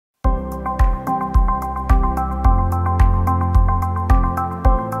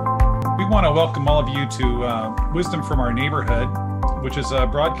to welcome all of you to Wisdom from Our Neighborhood, which is a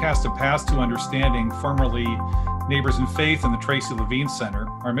broadcast of Paths to Understanding, formerly Neighbors in Faith and the Tracy Levine Center.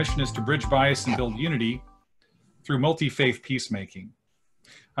 Our mission is to bridge bias and build unity through multi-faith peacemaking.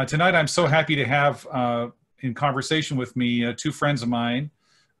 Tonight, I'm so happy to have in conversation with me two friends of mine,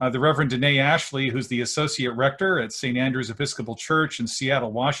 the Reverend Danae Ashley, who's the Associate Rector at St. Andrew's Episcopal Church in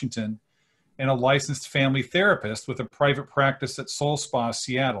Seattle, Washington, and a licensed family therapist with a private practice at Soul Spa,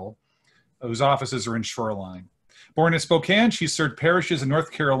 Seattle, whose offices are in Shoreline. Born in Spokane, she served parishes in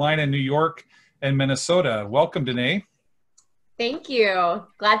North Carolina, New York, and Minnesota. Welcome, Danae. Thank you.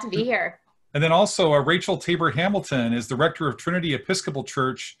 Glad to be here. And then also Rachel Tabor Hamilton is the rector of Trinity Episcopal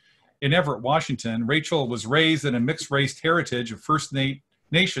Church in Everett, Washington. Rachel was raised in a mixed-race heritage of First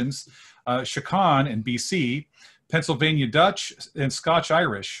Nations, Shakon in BC, Pennsylvania Dutch, and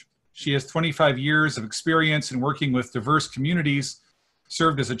Scotch-Irish. She has 25 years of experience in working with diverse communities,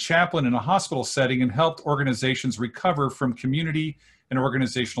 served as a chaplain in a hospital setting, and helped organizations recover from community and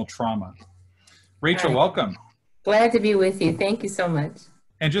organizational trauma. Rachel, welcome. Glad to be with you. Thank you so much.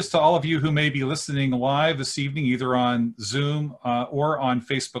 And just to all of you who may be listening live this evening, either on Zoom or on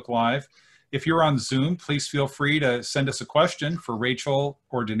Facebook Live, if you're on Zoom, please feel free to send us a question for Rachel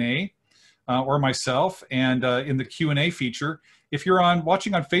or Danae or myself. And in the Q&A feature, if you're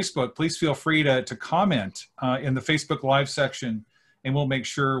watching on Facebook, please feel free to comment in the Facebook Live section, and we'll make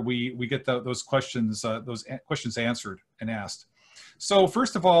sure we get those questions answered and asked. So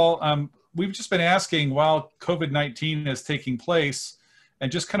first of all, we've just been asking, while COVID-19 is taking place,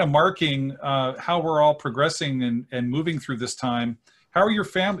 and just kind of marking how we're all progressing and moving through this time. How are you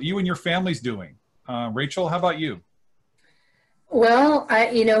and your families doing? Rachel, how about you? Well,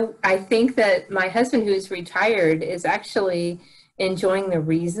 I think that my husband, who's retired, is actually enjoying the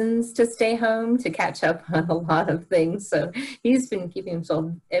reasons to stay home to catch up on a lot of things. So he's been keeping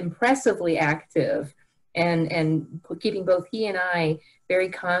himself impressively active and keeping both he and I very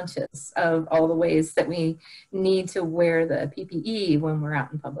conscious of all the ways that we need to wear the PPE when we're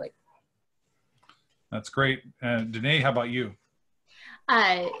out in public. That's great. Danae, how about you?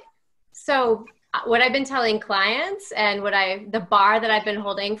 So what I've been telling clients and the bar that I've been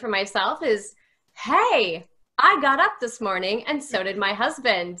holding for myself is, hey, I got up this morning and so did my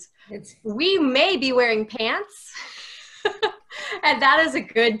husband. We may be wearing pants and that is a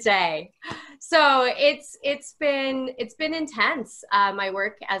good day. So it's been intense. My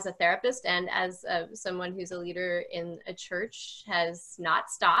work as a therapist and as someone who's a leader in a church has not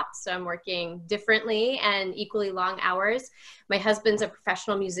stopped. So I'm working differently and equally long hours. My husband's a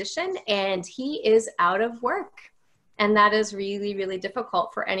professional musician and he is out of work. And that is really, really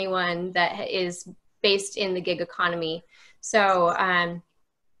difficult for anyone that is based in the gig economy. So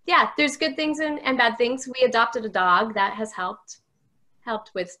yeah, there's good things and bad things. We adopted a dog that has helped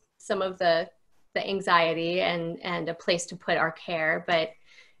with some of the anxiety and a place to put our care. But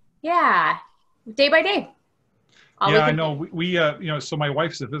yeah, day by day. Yeah, I know. We so my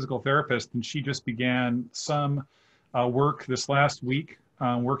wife's a physical therapist and she just began some work this last week,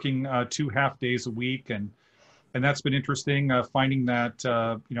 working 2 half days a week. And that's been interesting, finding that,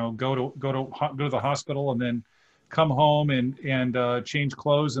 go to the hospital and then come home and change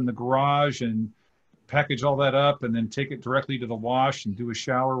clothes in the garage and package all that up and then take it directly to the wash and do a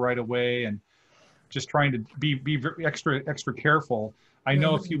shower right away, and just trying to be very extra careful. I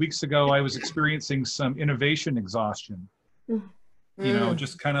know a few weeks ago I was experiencing some innovation exhaustion.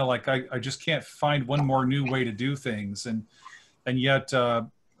 Just kind of like I just can't find one more new way to do things, and yet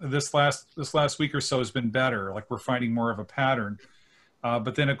this last week or so has been better. Like we're finding more of a pattern.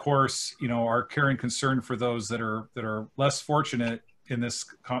 But then of course, our care and concern for those that are less fortunate in this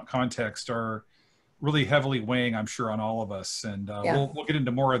context are really heavily weighing, I'm sure, on all of us. And we'll get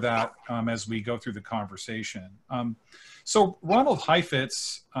into more of that as we go through the conversation. So Ronald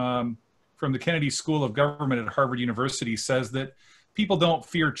Heifetz from the Kennedy School of Government at Harvard University says that people don't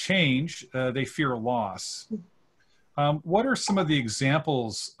fear change, they fear loss. What are some of the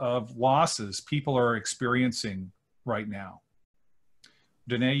examples of losses people are experiencing right now?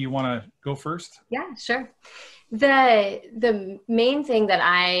 Danae, you want to go first? Yeah, sure. The main thing that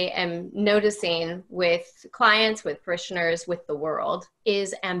I am noticing with clients, with parishioners, with the world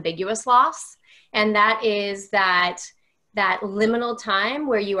is ambiguous loss. And that is that liminal time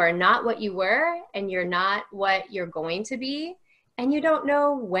where you are not what you were and you're not what you're going to be, and you don't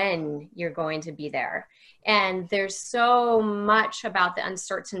know when you're going to be there. And there's so much about the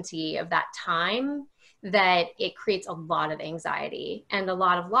uncertainty of that time that it creates a lot of anxiety and a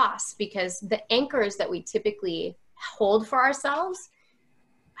lot of loss, because the anchors that we typically hold for ourselves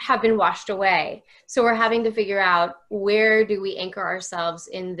have been washed away. So we're having to figure out, where do we anchor ourselves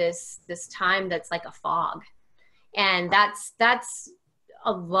in this time that's like a fog? And that's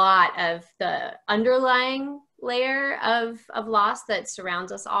a lot of the underlying layer of loss that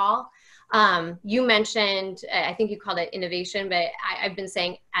surrounds us all. You mentioned, I think you called it innovation, but I've been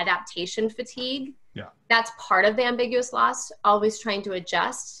saying adaptation fatigue. Yeah. That's part of the ambiguous loss, always trying to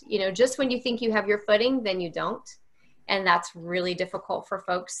adjust. Just when you think you have your footing, then you don't. And that's really difficult for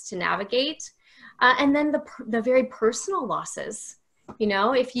folks to navigate. And then the very personal losses.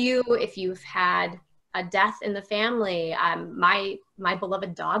 If you've had a death in the family, my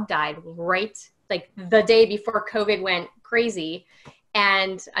beloved dog died right like the day before COVID went crazy.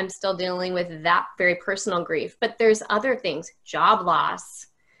 And I'm still dealing with that very personal grief. But there's other things, job loss,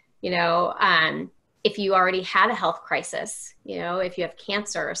 if you already had a health crisis, if you have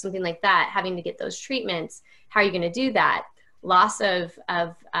cancer or something like that, having to get those treatments, how are you going to do that? Loss of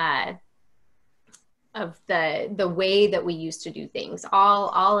the way that we used to do things,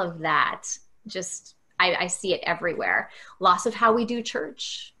 all of that, just, I see it everywhere. Loss of how we do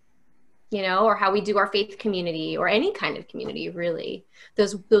church, or how we do our faith community, or any kind of community, really.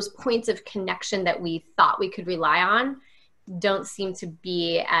 Those points of connection that we thought we could rely on don't seem to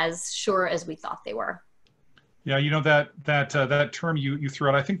be as sure as we thought they were. Yeah, that term you threw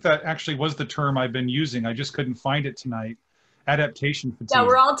out, I think that actually was the term I've been using. I just couldn't find it tonight. Adaptation fatigue. Yeah,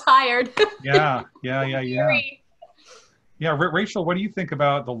 we're all tired. Yeah. Yeah, Rachel, what do you think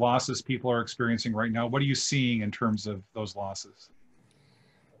about the losses people are experiencing right now? What are you seeing in terms of those losses?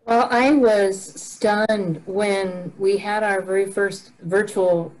 Well, I was stunned when we had our very first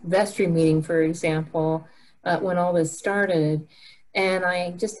virtual vestry meeting, for example, when all this started. And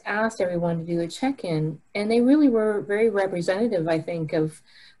I just asked everyone to do a check-in, and they really were very representative, I think, of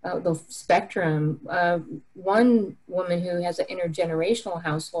the spectrum. One woman who has an intergenerational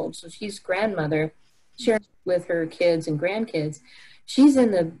household, so she's grandmother, sharing with her kids and grandkids. She's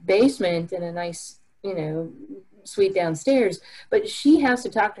in the basement in a nice, suite downstairs, but she has to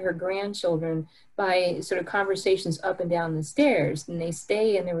talk to her grandchildren by sort of conversations up and down the stairs, and they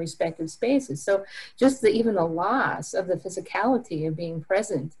stay in their respective spaces. So just even the loss of the physicality of being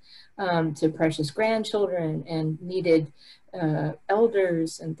present to precious grandchildren and needed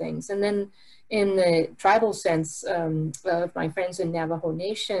elders and things. And then in the tribal sense of my friends in Navajo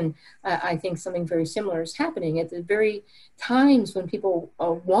Nation, I think something very similar is happening at the very times when people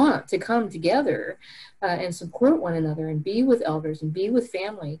want to come together and support one another and be with elders and be with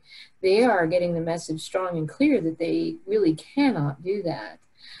family. They are getting the message strong and clear that they really cannot do that.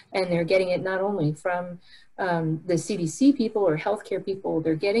 And they're getting it not only from the CDC people or healthcare people,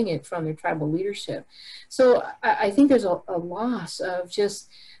 they're getting it from their tribal leadership. So I think there's a loss of just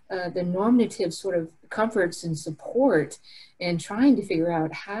the normative sort of comforts and support, and trying to figure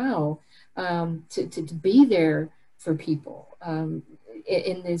out how to be there for people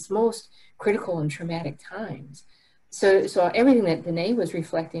in these most critical and traumatic times. So everything that Danae was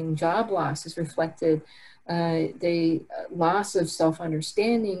reflecting, job loss is reflected, the loss of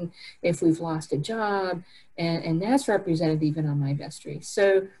self-understanding if we've lost a job, and that's represented even on my vestry.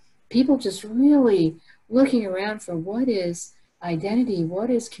 So people just really looking around for what is identity, what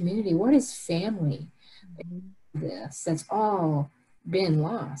is community, what is family. That's all been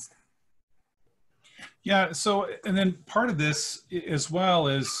lost. Yeah. So, and then part of this as well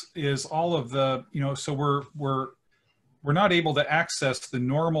is all of the, so we're not able to access the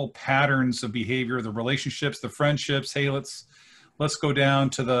normal patterns of behavior, the relationships, the friendships. Hey, let's go down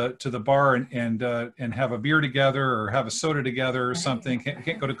to the bar and have a beer together, or have a soda together or something.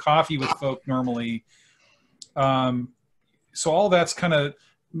 Can't go to coffee with folk normally. So all that's kind of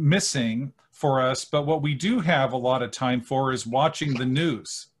missing for us. But what we do have a lot of time for is watching the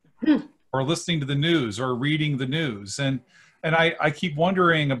news or listening to the news or reading the news. And I keep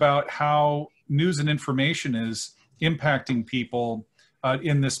wondering about how news and information is impacting people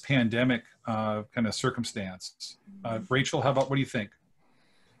in this pandemic kind of circumstance. Rachel, what do you think?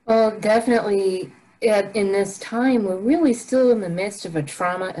 Well, definitely in this time, we're really still in the midst of a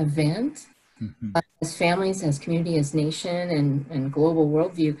trauma event. As families, as community, as nation, and global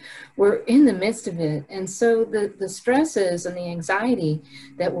worldview, we're in the midst of it. And so the stresses and the anxiety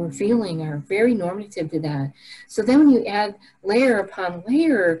that we're feeling are very normative to that. So then when you add layer upon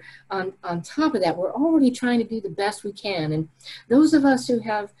layer on top of that, we're already trying to do the best we can. And those of us who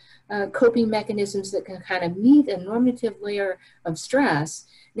have coping mechanisms that can kind of meet a normative layer of stress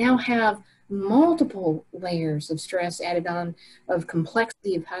now have multiple layers of stress added on, of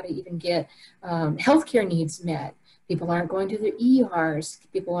complexity of how to even get healthcare needs met, People aren't going to their ERs.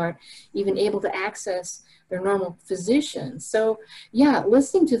 People aren't even able to access their normal physicians. So yeah,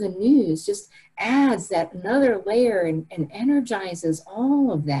 listening to the news just adds that another layer and energizes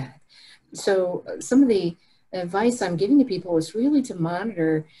all of that. So some of the advice I'm giving to people is really to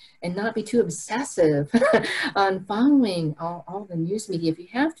monitor and not be too obsessive on following all the news media. If you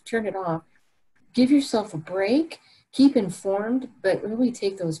have to turn it off, give yourself a break, keep informed, but really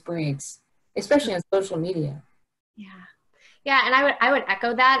take those breaks, especially on social media. Yeah. Yeah. And I would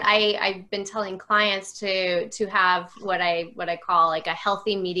echo that. I've been telling clients to have what I call like a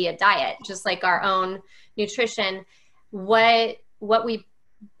healthy media diet, just like our own nutrition. What we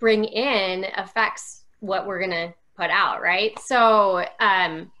bring in affects what we're going to put out. Right. So,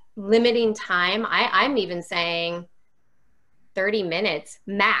 limiting time, I'm even saying 30 minutes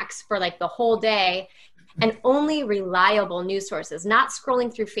max for like the whole day, and only reliable news sources, not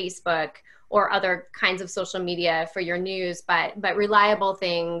scrolling through Facebook or other kinds of social media for your news, but reliable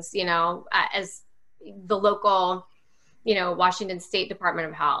things, as the local, Washington State Department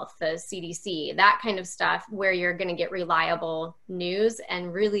of Health, the CDC, that kind of stuff, where you're going to get reliable news,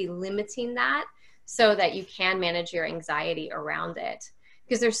 and really limiting that so that you can manage your anxiety around it.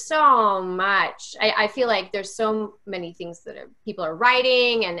 Because there's so much, I feel like there's so many things that people are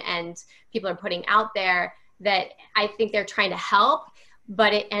writing and people are putting out there that I think they're trying to help,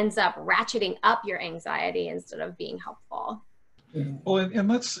 but it ends up ratcheting up your anxiety instead of being helpful. Well, and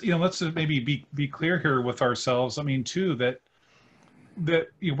let's maybe be clear here with ourselves. I mean, too, that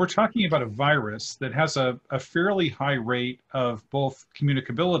we're talking about a virus that has a fairly high rate of both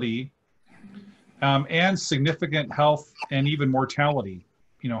communicability and significant health and even mortality.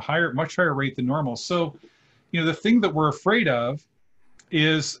 Much higher rate than normal. So, the thing that we're afraid of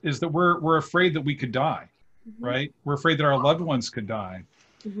is that we're afraid that we could die. Mm-hmm. Right? We're afraid that our loved ones could die.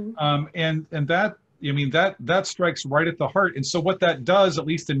 Mm-hmm. And that strikes right at the heart. And so what that does, at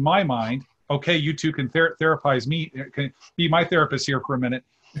least in my mind, okay, you two can therapize me, can be my therapist here for a minute.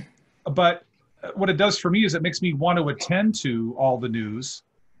 But what it does for me is it makes me want to attend to all the news,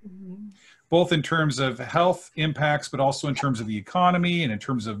 mm-hmm. both in terms of health impacts, but also in terms of the economy and in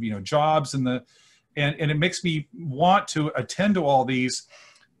terms of, jobs and it makes me want to attend to all these.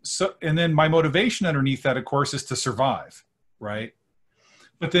 So, and then my motivation underneath that, of course, is to survive, right?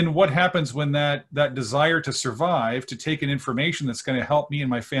 But then what happens when that desire to survive, to take in information that's going to help me and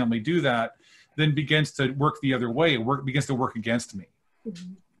my family do that, then begins to work the other way. Begins to work against me.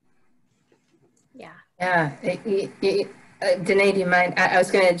 Mm-hmm. Yeah. Yeah. Danae, do you mind? I was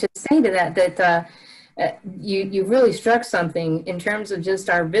going to just say to that you really struck something in terms of just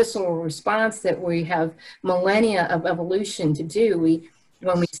our visceral response that we have millennia of evolution to do.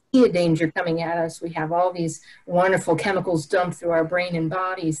 When we see a danger coming at us, we have all these wonderful chemicals dumped through our brain and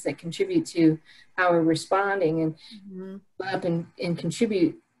bodies that contribute to how we're responding and mm-hmm. up and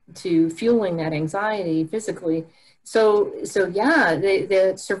contribute to fueling that anxiety physically. So yeah,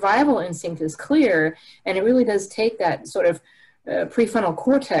 the survival instinct is clear, and it really does take that sort of prefrontal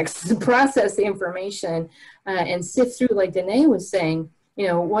cortex to process the information and sift through, like Danae was saying,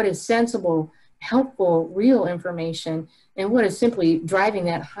 what is sensible, helpful, real information, and what is simply driving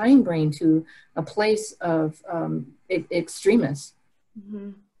that hindbrain to a place of extremus.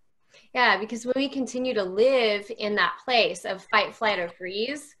 Mm-hmm. Yeah, because when we continue to live in that place of fight, flight, or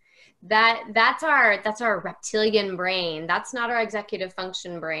freeze, that's our reptilian brain. That's not our executive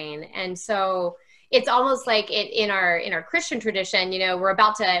function brain. And so it's almost like in our Christian tradition, we're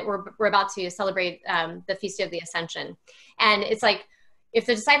about to celebrate the Feast of the Ascension, and it's like if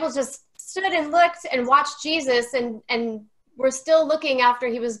the disciples just stood and looked and watched Jesus and we're still looking after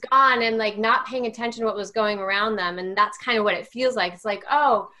he was gone and like not paying attention to what was going around them. And that's kind of what it feels like. It's like,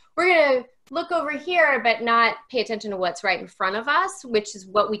 oh, we're going to look over here, but not pay attention to what's right in front of us, which is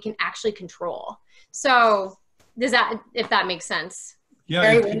what we can actually control. So if that makes sense.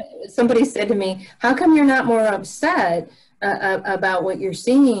 Yeah. Somebody said to me, how come you're not more upset about what you're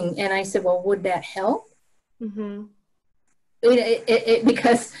seeing? And I said, well, would that help? Mm-hmm.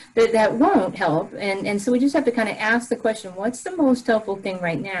 Because that won't help. And so we just have to kind of ask the question, what's the most helpful thing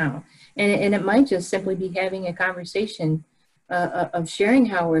right now? And it might just simply be having a conversation of sharing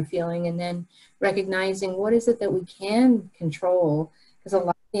how we're feeling, and then recognizing what is it that we can control. Because a lot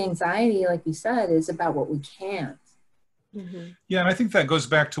of the anxiety, like you said, is about what we can't. Mm-hmm. Yeah, and I think that goes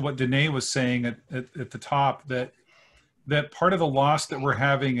back to what Danae was saying at the top, that part of the loss that we're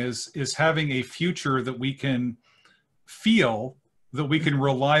having is having a future that we can feel, that we can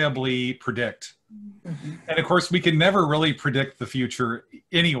reliably predict. Mm-hmm. And of course, we can never really predict the future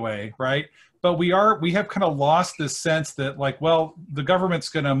anyway, right? But we have kind of lost this sense that, like, well, the government's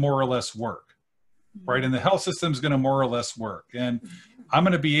going to more or less work, right? And the health system is going to more or less work, and I'm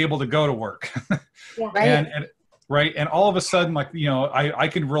going to be able to go to work. Yeah. Right. And right. And all of a sudden, like, you know, I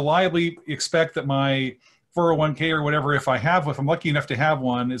can reliably expect that my 401k or whatever, if I'm lucky enough to have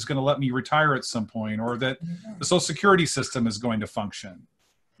one, is going to let me retire at some point, or that the Social Security system is going to function.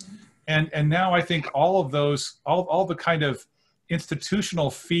 And now I think all of those, all the kind of institutional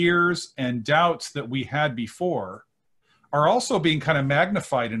fears and doubts that we had before are also being kind of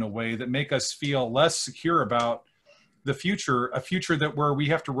magnified in a way that make us feel less secure about the future, a future where we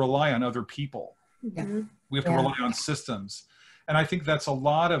have to rely on other people. Yeah. We have to rely on systems. And I think that's a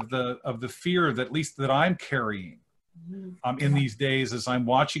lot of the fear that, at least that I'm carrying in these days as I'm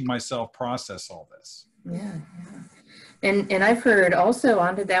watching myself process all this. Yeah. And I've heard also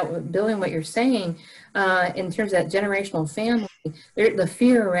onto that, building what you're saying, in terms of that generational family, the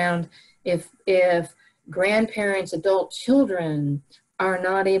fear around if grandparents, adult children are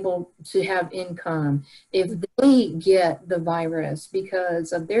not able to have income, if they get the virus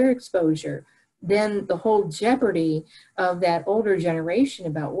because of their exposure, then the whole jeopardy of that older generation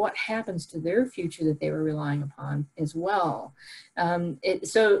about what happens to their future that they were relying upon as well.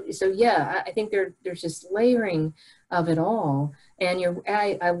 So yeah, I think there's just layering of it all. And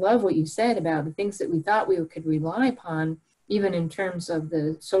I love what you said about the things that we thought we could rely upon, even in terms of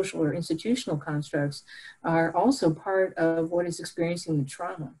the social or institutional constructs, are also part of what is experiencing the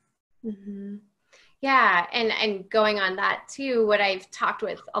trauma. Mm-hmm. Yeah, and going on that too, what I've talked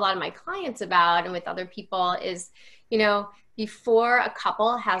with a lot of my clients about and with other people is, you know, before a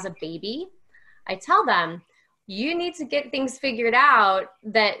couple has a baby, I tell them, you need to get things figured out,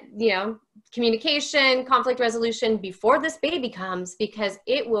 that, you know, communication, conflict resolution before this baby comes, because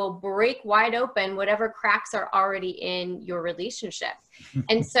it will break wide open whatever cracks are already in your relationship.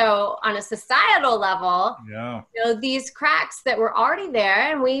 And so on a societal level, yeah, you know, these cracks that were already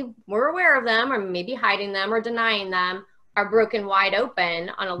there and we were aware of them, or maybe hiding them or denying them, are broken wide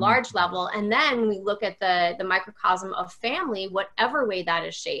open on a large level. And then we look at the microcosm of family, whatever way that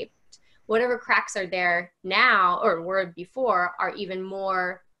is shaped, whatever cracks are there now or were before are even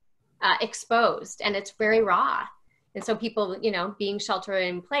more exposed, and it's very raw. And so people, you know, being sheltered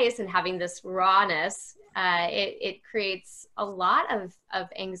in place and having this rawness, it creates a lot of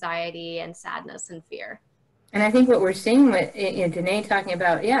anxiety and sadness and fear. And I think what we're seeing with Danae talking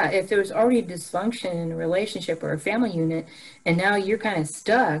about, yeah, if there was already dysfunction in a relationship or a family unit, and now you're kind of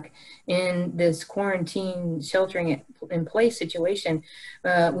stuck in this quarantine, sheltering in place situation,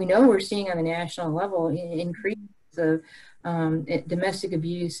 we know we're seeing on the national level increases of domestic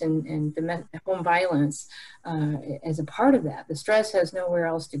abuse and home violence as a part of that. The stress has nowhere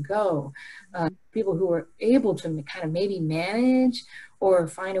else to go. People who are able to kind of maybe manage or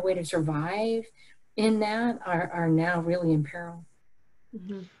find a way to survive in that are now really in peril.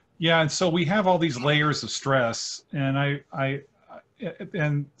 Mm-hmm. Yeah, and so we have all these layers of stress, and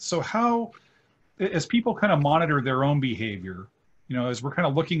and so how, as people kind of monitor their own behavior, you know, as we're kind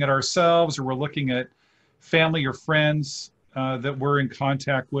of looking at ourselves, or we're looking at family or friends that we're in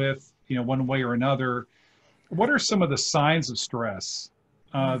contact with, you know, one way or another, what are some of the signs of stress,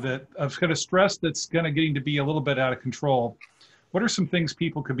 stress that's kind of getting to be a little bit out of control? What are some things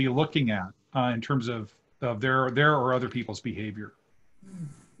people could be looking at in terms of their or other people's behavior?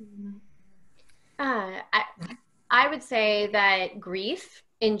 I would say that grief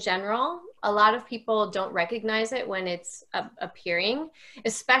in general, a lot of people don't recognize it when it's appearing,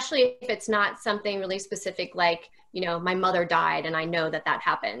 especially if it's not something really specific, like, you know, my mother died and I know that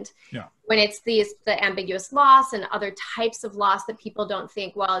happened. Yeah. When it's the ambiguous loss and other types of loss that people don't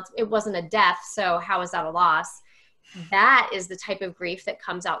think, well, it wasn't a death, so how is that a loss? That is the type of grief that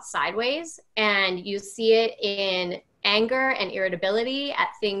comes out sideways, and you see it in anger and irritability at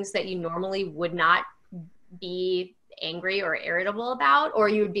things that you normally would not be angry or irritable about, or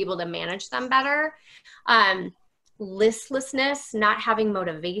you would be able to manage them better. Listlessness, not having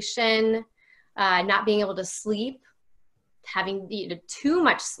motivation, not being able to sleep, having too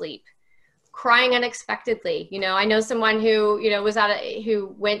much sleep, crying unexpectedly. You know, I know someone who, you know,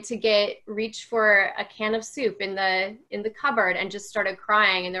 who went to reach for a can of soup in the cupboard and just started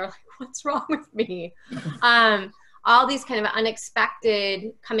crying, and they're like, what's wrong with me? All these kind of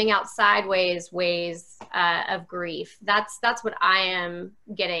unexpected, coming out sideways ways of grief. That's what I am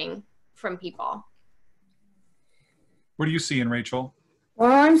getting from people. What are you seeing, Rachel?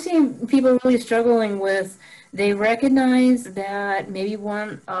 Well, I'm seeing people really struggling with, they recognize that maybe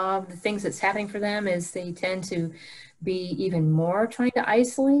one of the things that's happening for them is they tend to be even more trying to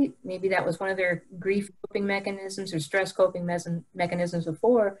isolate. Maybe that was one of their grief coping mechanisms or stress coping mechanisms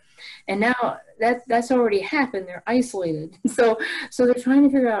before. And now that's already happened. They're isolated. So they're trying to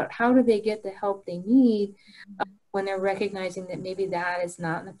figure out how do they get the help they need when they're recognizing that maybe that is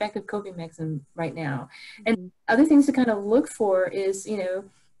not an effective coping mechanism right now. And other things to kind of look for is,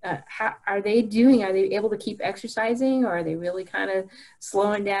 how are they doing? Are they able to keep exercising, or are they really kind of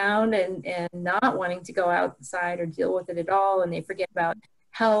slowing down and not wanting to go outside or deal with it at all? And they forget about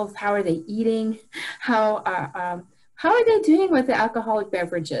health. How are they eating? How are they doing with the alcoholic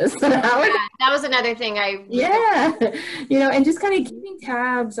beverages? That was another thing and just kind of keeping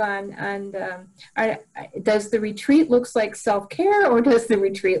tabs on does the retreat looks like self-care, or does the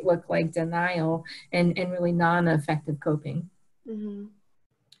retreat look like denial and really non-effective coping? Mm-hmm.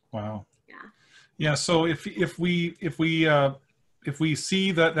 Wow. Yeah. So if we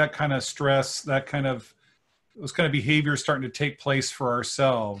see that kind of stress, those kind of behaviors starting to take place for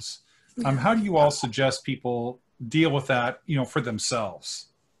ourselves, how do you all suggest people deal with that, for themselves?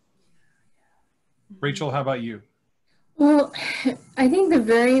 Rachel, how about you? Well, I think the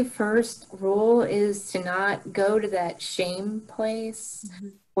very first rule is to not go to that shame place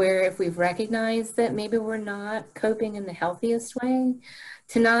where if we've recognized that maybe we're not coping in the healthiest way,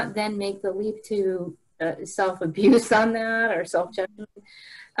 to not then make the leap to self-abuse on that or self-judgment.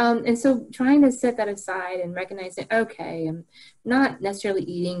 And so trying to set that aside and recognizing, okay, I'm not necessarily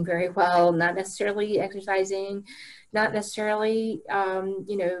eating very well, not necessarily exercising, not necessarily,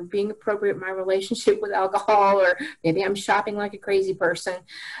 being appropriate in my relationship with alcohol, or maybe I'm shopping like a crazy person.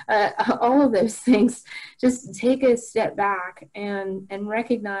 All of those things, just take a step back and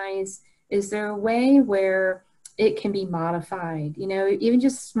recognize, is there a way where it can be modified? Even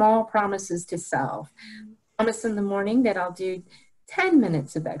just small promises to self. Promise in the morning that I'll do 10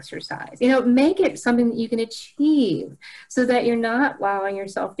 minutes of exercise. Make it something that you can achieve so that you're not allowing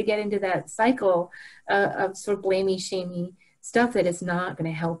yourself to get into that cycle of sort of blamey, shamey stuff that is not going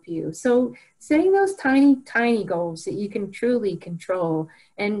to help you. So setting those tiny, tiny goals that you can truly control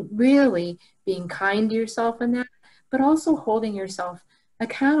and really being kind to yourself in that, but also holding yourself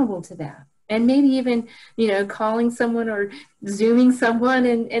accountable to that. And maybe even, calling someone or Zooming someone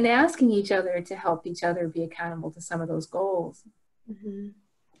and asking each other to help each other be accountable to some of those goals. Mm-hmm.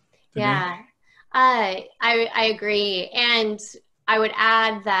 Yeah, I agree. And I would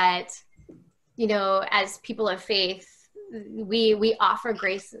add that, as people of faith, we offer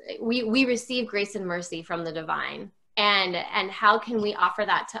grace, we receive grace and mercy from the divine. And how can we offer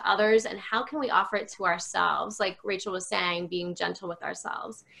that to others? And how can we offer it to ourselves? Like Rachel was saying, being gentle with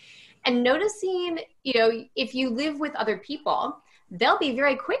ourselves. And noticing, if you live with other people, they'll be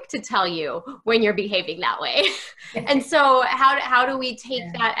very quick to tell you when you're behaving that way. And so how do we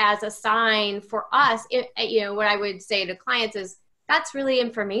take that as a sign for us? What I would say to clients is, that's really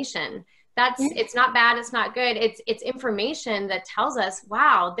information. It's not bad. It's not good. It's information that tells us,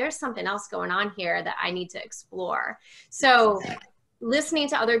 wow, there's something else going on here that I need to explore. So listening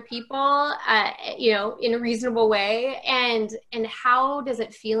to other people, in a reasonable way, and how does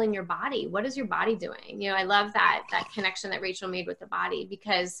it feel in your body? What is your body doing? I love that connection that Rachel made with the body,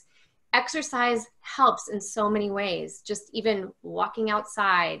 because exercise helps in so many ways. Just even walking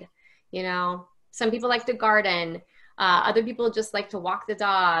outside, some people like to garden. Other people just like to walk the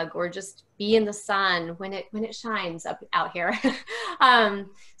dog or just be in the sun when it shines up out here.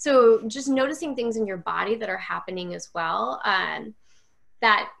 So just noticing things in your body that are happening as well.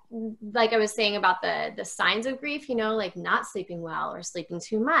 That, like I was saying about the signs of grief, like not sleeping well or sleeping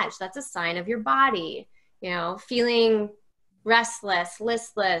too much, that's a sign of your body, feeling restless,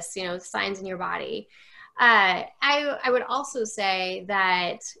 listless, signs in your body. I would also say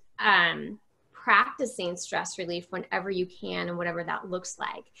that practicing stress relief whenever you can and whatever that looks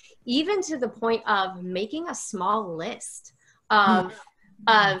like, even to the point of making a small list of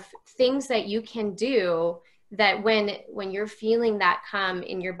things that you can do, that when you're feeling that come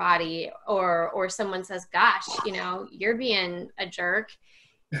in your body, or someone says, gosh, you're being a jerk,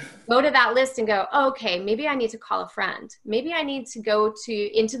 go to that list and go, okay, maybe I need to call a friend. Maybe I need to go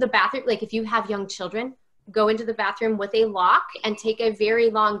into the bathroom. Like if you have young children, go into the bathroom with a lock and take a very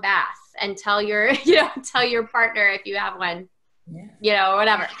long bath and tell your partner, if you have one,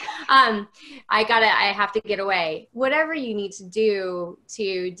 whatever. I have to get away. Whatever you need to do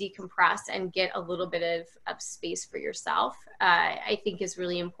to decompress and get a little bit of space for yourself, I think is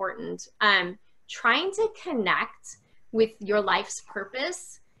really important. Trying to connect with your life's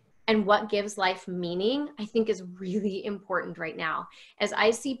purpose and what gives life meaning, I think is really important right now. As I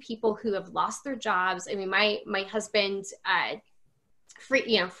see people who have lost their jobs, I mean, my husband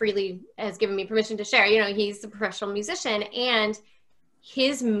freely has given me permission to share. He's a professional musician, and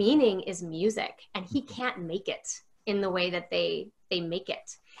his meaning is music, and he can't make it in the way that they make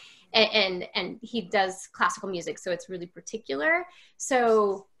it. And he does classical music, so it's really particular.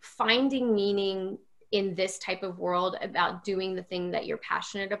 So finding meaning in this type of world about doing the thing that you're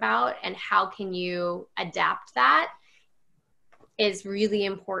passionate about, and how can you adapt that, is really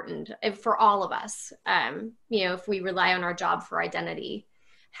important for all of us. If we rely on our job for identity,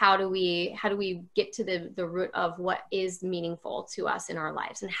 how do we get to the root of what is meaningful to us in our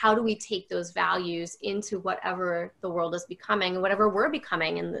lives, and how do we take those values into whatever the world is becoming and whatever we're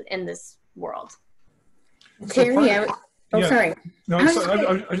becoming in this world? Terry, sorry. No,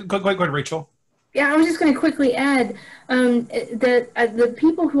 go ahead, Rachel. Yeah, I was just going to quickly add that the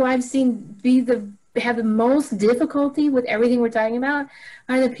people who I've seen have the most difficulty with everything we're talking about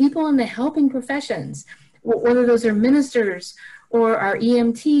are the people in the helping professions, whether those are ministers or our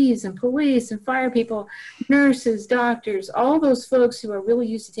EMTs and police and fire people, nurses, doctors, all those folks who are really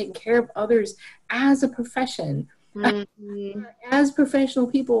used to taking care of others as a profession. Mm-hmm. As professional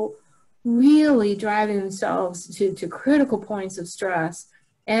people, really driving themselves to critical points of stress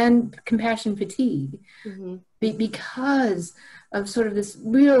and compassion fatigue, mm-hmm. because of sort of this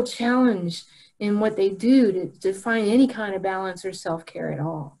real challenge in what they do to find any kind of balance or self-care at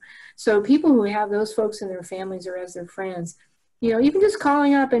all. So people who have those folks in their families or as their friends, even just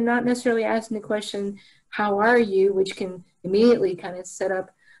calling up and not necessarily asking the question, how are you, which can immediately kind of set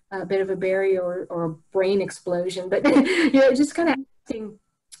up a bit of a barrier or a brain explosion, but just kind of asking,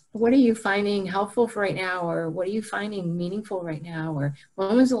 what are you finding helpful for right now? Or what are you finding meaningful right now? Or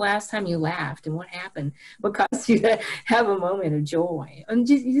when was the last time you laughed and what happened? What caused you to have a moment of joy? And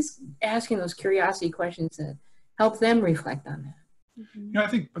just asking those curiosity questions that help them reflect on that. Mm-hmm.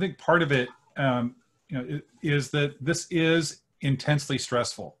 I think part of it, is that this is intensely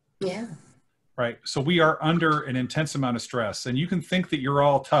stressful. Yeah. Right. So we are under an intense amount of stress, and you can think that you're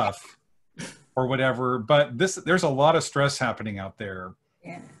all tough or whatever, but there's a lot of stress happening out there.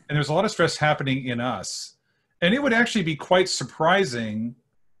 Yeah. And there's a lot of stress happening in us. And it would actually be quite surprising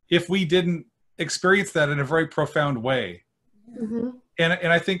if we didn't experience that in a very profound way. Mm-hmm.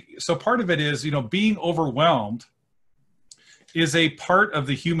 And I think, so part of it is, being overwhelmed is a part of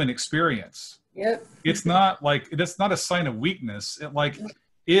the human experience. Yep. It's not a sign of weakness.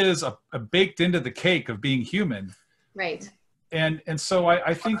 It is a baked into the cake of being human. Right. And so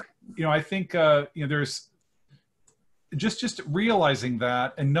I think, there's just realizing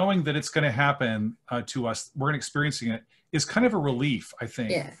that and knowing that it's going to happen to us, we're experiencing it, is kind of a relief, I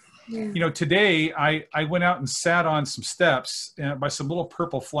think. Yeah. Yeah. Today I went out and sat on some steps by some little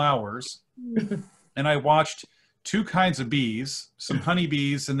purple flowers, and I watched two kinds of bees, some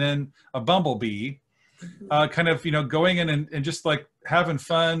honeybees and then a bumblebee, kind of, going in and just like having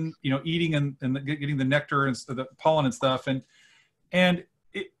fun, eating and getting the nectar and the pollen and stuff. And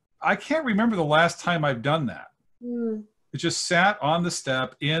I can't remember the last time I've done that. Mm. It just sat on the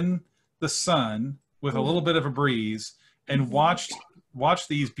step in the sun with a little bit of a breeze and watched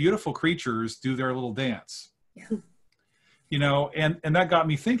these beautiful creatures do their little dance. Yeah. And that got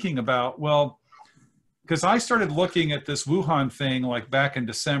me thinking about, well, because I started looking at this Wuhan thing like back in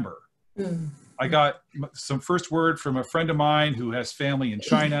December. Mm. I got some first word from a friend of mine who has family in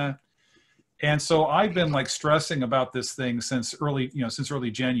China. And so I've been like stressing about this thing since early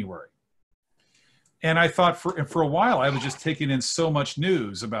January. And I thought for a while, I was just taking in so much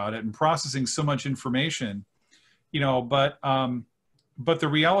news about it and processing so much information, but the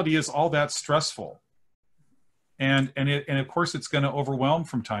reality is all that's stressful. And of course it's going to overwhelm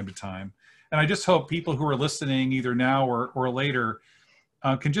from time to time. And I just hope people who are listening either now or later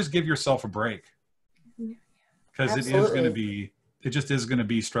can just give yourself a break, because it just is going to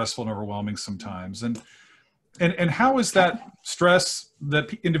be stressful and overwhelming sometimes. And how is that stress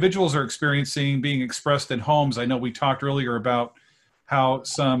that individuals are experiencing being expressed in homes? I know we talked earlier about how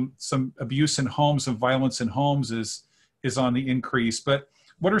some abuse in homes and violence in homes is on the increase, but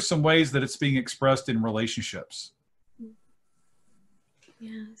what are some ways that it's being expressed in relationships?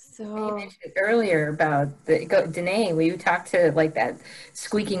 Yeah, so you mentioned earlier about Danae, will you talk to like that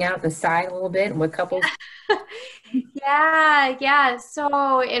squeaking out the side a little bit and what couples? Yeah.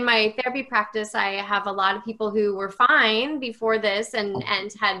 So in my therapy practice, I have a lot of people who were fine before this and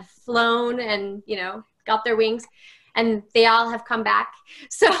had flown and, got their wings, and they all have come back.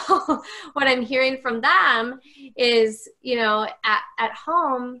 So what I'm hearing from them is, at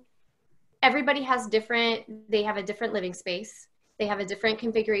home, everybody they have a different living space. They have a different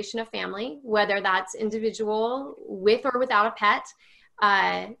configuration of family, whether that's individual with or without a pet,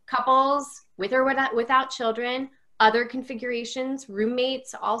 couples with or without children, other configurations,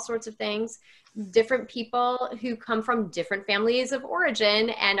 roommates, all sorts of things, different people who come from different families of origin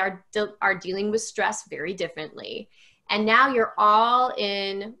and are dealing with stress very differently. And now you're all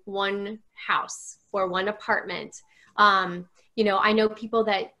in one house or one apartment. You know, I know people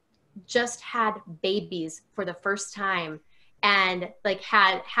that just had babies for the first time and like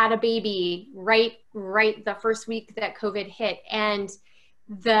had a baby right the first week that COVID hit, and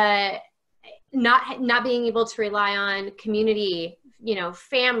the not being able to rely on community, you know,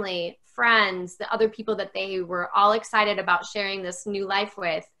 family, friends, the other people that they were all excited about sharing this new life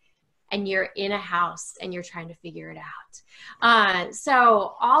with, and you're in a house and you're trying to figure it out.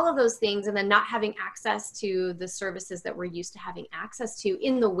 So all of those things, and then not having access to the services that we're used to having access to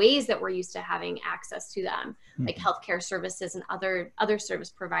in the ways that we're used to having access to them, like healthcare services and other service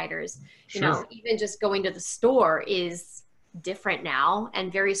providers. You know, even just going to the store is different now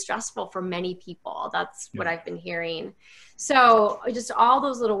and very stressful for many people. That's what I've been hearing. So just all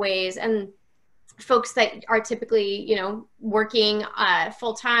those little ways. And folks that are typically, you know, working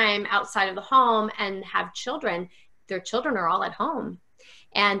full-time outside of the home and have children, their children are all at home.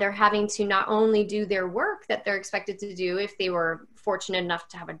 And they're having to not only do their work that they're expected to do if they were fortunate enough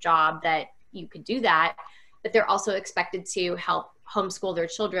to have a job that you could do that, but they're also expected to help homeschool their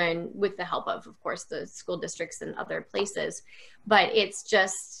children with the help of course, the school districts and other places. But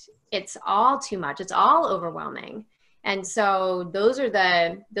it's all too much. It's all overwhelming. And so those are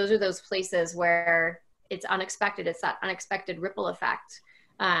those places where it's unexpected. It's that unexpected ripple effect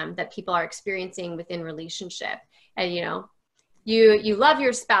that people are experiencing within relationship. And, you know, you love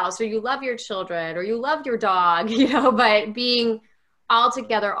your spouse or you love your children or you love your dog, you know, but being all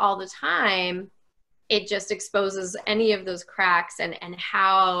together all the time, it just exposes any of those cracks and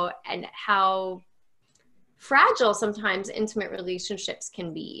how fragile sometimes intimate relationships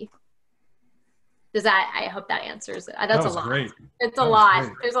can be. I hope that answers it. That's a lot. Great. It's a lot.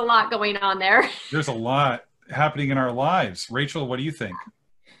 Great. There's a lot going on there. There's a lot happening in our lives. Rachel, what do you think?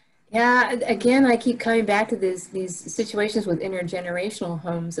 Yeah, again, I keep coming back to these situations with intergenerational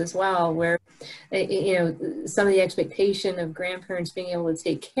homes as well, where, you know, some of the expectation of grandparents being able to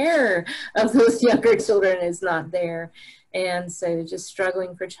take care of those younger children is not there. And so just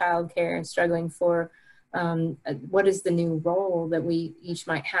struggling for childcare and struggling for what is the new role that we each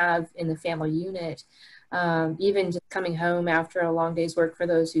might have in the family unit. Even just coming home after a long day's work for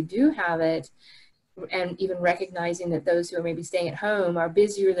those who do have it, and even recognizing that those who are maybe staying at home are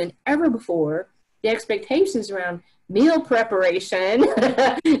busier than ever before. The expectations around meal preparation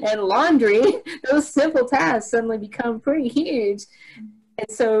and laundry, those simple tasks suddenly become pretty huge.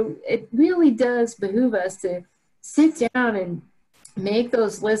 And so it really does behoove us to sit down and make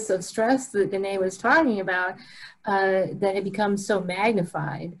those lists of stress that Danae was talking about that have become so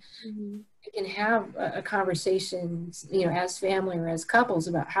magnified. We can have a conversation, you know, as family or as couples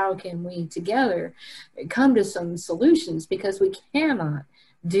about how can we together come to some solutions, because we cannot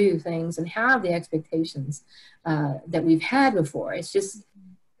do things and have the expectations that we've had before. It's just,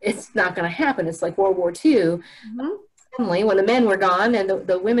 it's not going to happen. It's like World War II, suddenly when the men were gone and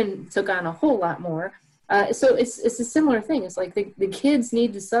the women took on a whole lot more. So it's a similar thing. It's like the kids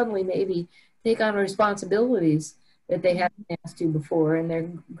need to suddenly maybe take on responsibilities that they haven't been asked to before, and they're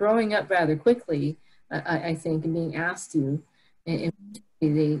growing up rather quickly, I think, and being asked to, and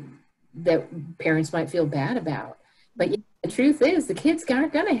that parents might feel bad about. But the truth is, the kids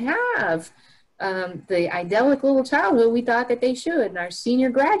aren't going to have the idyllic little childhood we thought that they should, and our senior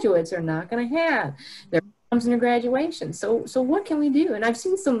graduates are not going to have their moms in their graduation. So what can we do? And I've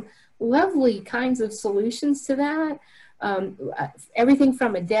seen some lovely kinds of solutions to that. Everything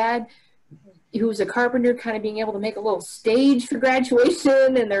from a dad who was a carpenter kind of being able to make a little stage for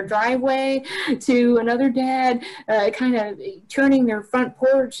graduation in their driveway, to another dad kind of turning their front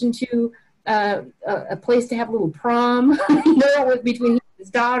porch into a place to have a little prom, you know, between his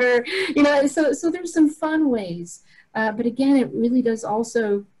daughter, you know. So there's some fun ways. But again, it really does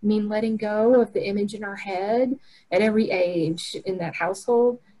also mean letting go of the image in our head at every age in that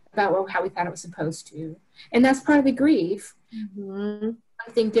household about how we thought it was supposed to. And that's part of the grief.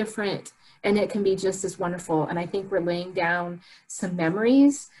 Something different, and it can be just as wonderful. And I think we're laying down some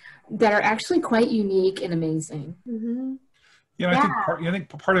memories that are actually quite unique and amazing. You know, I think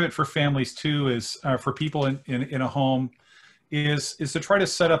part of it for families too is for people in a home is to try to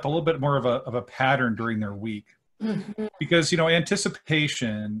set up a little bit more of a pattern during their week. Because, you know,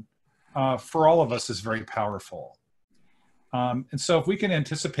 anticipation for all of us is very powerful. And so if we can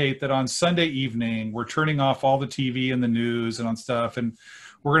anticipate that on Sunday evening, we're turning off all the TV and the news and on stuff, and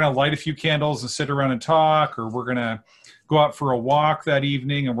we're going to light a few candles and sit around and talk, or we're going to go out for a walk that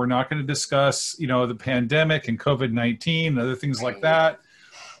evening, and we're not going to discuss, you know, the pandemic and COVID-19 and other things like that.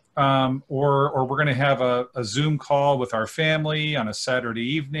 Or we're going to have a Zoom call with our family on a Saturday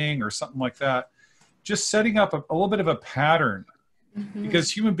evening or something like that. Just setting up a little bit of a pattern, because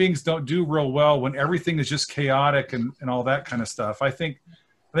human beings don't do real well when everything is just chaotic and all that kind of stuff. I think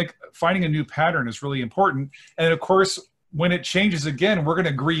finding a new pattern is really important. And of course, when it changes again, we're going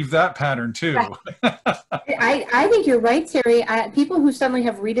to grieve that pattern too. Right. I think you're right, Terry. People who suddenly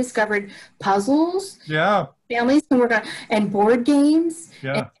have rediscovered puzzles, families can work on, and board games,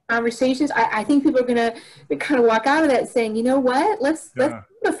 and conversations. I think people are going to kind of walk out of that saying, you know what, let's do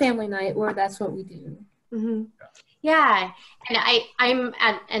a family night where that's what we do. Yeah, and I'm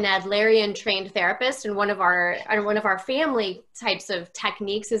an Adlerian trained therapist, and one of our family types of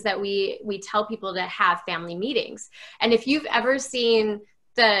techniques is that we tell people to have family meetings. And if you've ever seen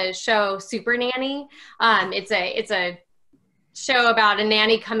the show Super Nanny, it's a show about a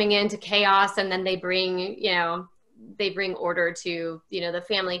nanny coming into chaos, and then they bring order to the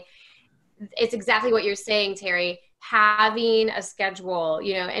family. It's exactly what you're saying, Terry. Having a schedule,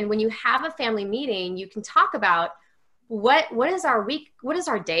 and when you have a family meeting, you can talk about what is our week, what is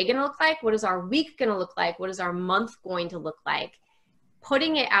our day going to look like? What is our week going to look like? What is our month going to look like?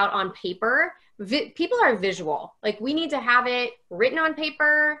 Putting it out on paper, people are visual. Like, we need to have it written on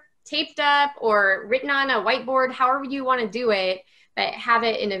paper, taped up, or written on a whiteboard, however you want to do it, but have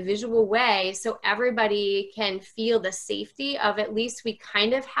it in a visual way so everybody can feel the safety of, at least we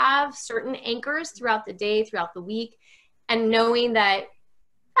kind of have certain anchors throughout the day, throughout the week, and knowing that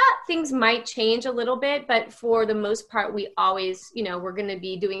things might change a little bit, but for the most part, we always, we're going to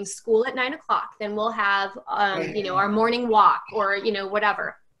be doing school at 9 o'clock. Then we'll have, our morning walk, or,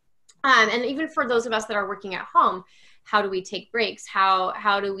 whatever. And even for those of us that are working at home, how do we take breaks?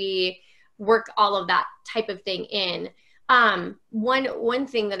 How do we work all of that type of thing in? One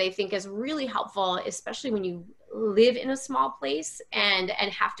thing that I think is really helpful, especially when you live in a small place and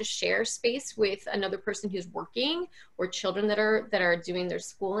have to share space with another person who's working, or children that are doing their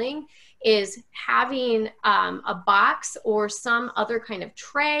schooling, is having a box or some other kind of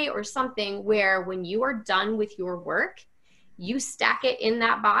tray or something where, when you are done with your work, you stack it in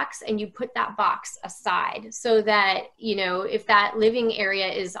that box and you put that box aside, so that, if that living area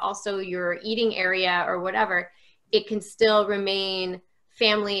is also your eating area or whatever, it can still remain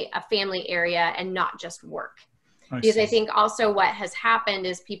a family area and not just work. Because I think also what has happened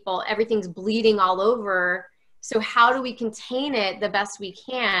is everything's bleeding all over. So how do we contain it the best we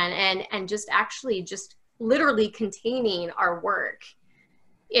can? And just literally containing our work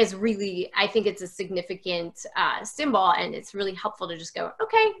is really, I think it's a significant symbol, and it's really helpful to just go,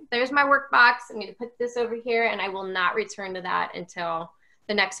 okay, there's my work box. I'm going to put this over here, and I will not return to that until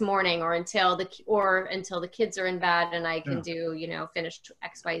the next morning, or until the kids are in bed and I can do, finish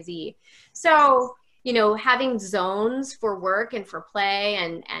XYZ. So, having zones for work and for play,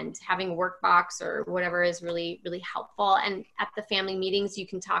 and having a work box or whatever is really, really helpful. And at the family meetings, you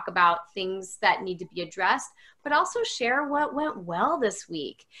can talk about things that need to be addressed, but also share what went well this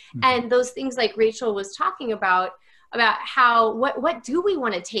week. And those things, like Rachel was talking about how, what do we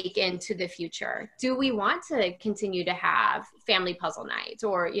want to take into the future? Do we want to continue to have family puzzle nights,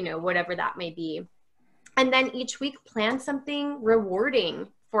 or, whatever that may be? And then each week, plan something rewarding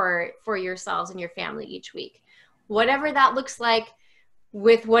for yourselves and your family each week, whatever that looks like,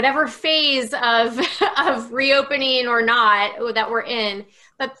 with whatever phase of reopening or not that we're in,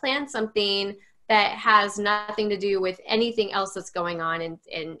 but plan something that has nothing to do with anything else that's going on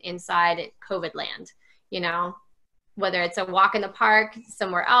inside COVID land, whether it's a walk in the park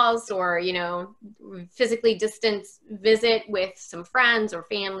somewhere else, or, physically distance visit with some friends or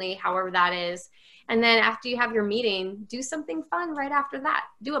family, however that is. And then after you have your meeting, do something fun right after that.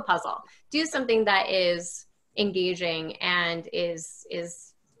 Do a puzzle. Do something that is engaging and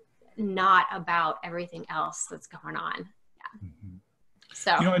is not about everything else that's going on. Yeah.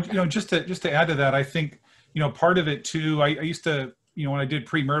 So just to add to that, I think part of it too. I used to, when I did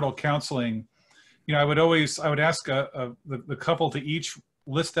premarital counseling, I would ask the couple to each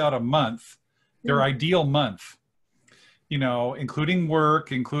list out a month, their ideal month. Including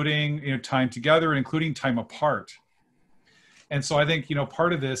work, including, time together, and including time apart. And so I think,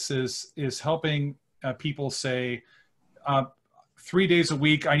 part of this is helping people say, 3 days a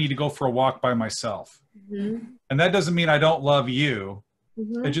week, I need to go for a walk by myself. And that doesn't mean I don't love you.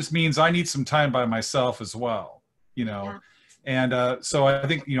 It just means I need some time by myself as well, And so I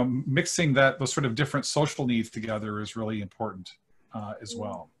think, you know, mixing those sort of different social needs together is really important as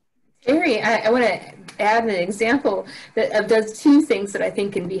well. Terry, I want to add an example that does two things that I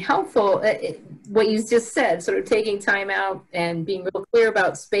think can be helpful. What you just said, sort of taking time out and being real clear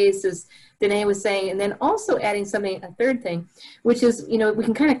about space, as Danae was saying, and then also adding something, a third thing, which is, you know, we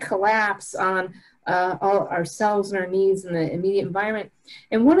can kind of collapse on all ourselves and our needs in the immediate environment.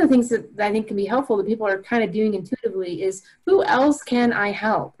 And one of the things that I think can be helpful that people are kind of doing intuitively is, who else can I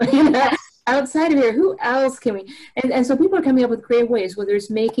help? You know, outside of here, who else can we? And so people are coming up with creative ways, whether it's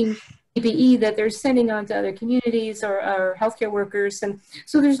making PPE that they're sending on to other communities or healthcare workers. And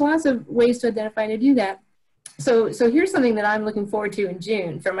so there's lots of ways to identify to do that. So here's something that I'm looking forward to in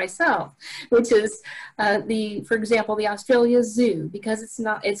June for myself, which is for example, the Australia Zoo, because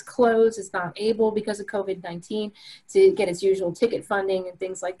it's closed, it's not able because of COVID-19 to get its usual ticket funding and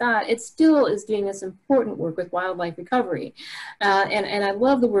things like that. It still is doing this important work with wildlife recovery. And I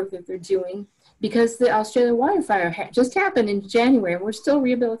love the work that they're doing, because the Australian wildfire just happened in January and we're still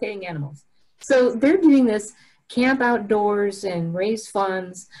rehabilitating animals. So they're doing this camp outdoors and raise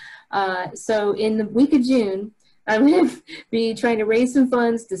funds. So in the week of June, I'm going to be trying to raise some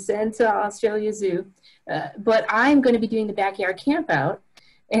funds to send to Australia Zoo, but I'm going to be doing the backyard camp out.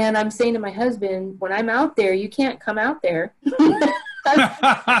 And I'm saying to my husband, when I'm out there, you can't come out there.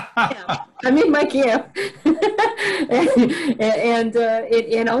 I'm in my camp.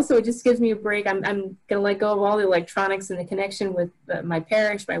 and also it just gives me a break. I'm going to let go of all the electronics and the connection with my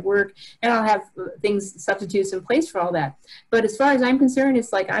parish, my work, and I'll have substitutes in place for all that. But as far as I'm concerned,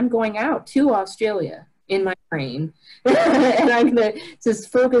 it's like I'm going out to Australia in my brain. And I'm going to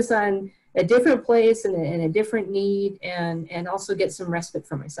just focus on a different place and a different need, and also get some respite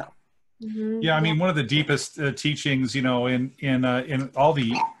for myself. Mm-hmm. Yeah, I mean, one of the deepest teachings, you know, in all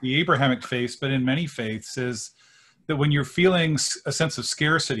the Abrahamic faiths, but in many faiths, is that when you're feeling a sense of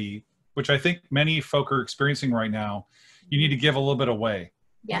scarcity, which I think many folk are experiencing right now, you need to give a little bit away.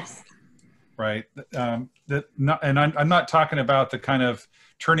 Yes. Right. I'm not talking about the kind of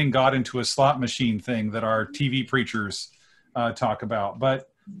turning God into a slot machine thing that our TV preachers talk about,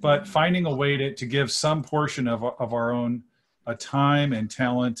 but finding a way to give some portion of our own time and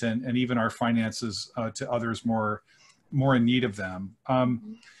talent and even our finances to others more in need of them.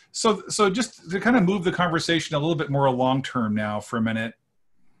 So just to kind of move the conversation a little bit more long-term now for a minute,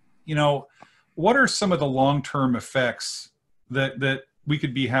 you know, what are some of the long-term effects that we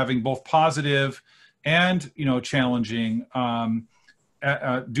could be having, both positive and, you know, challenging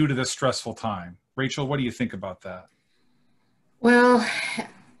due to this stressful time? Rachel, what do you think about that? Well,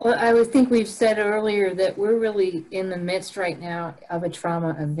 I would think we've said earlier that we're really in the midst right now of a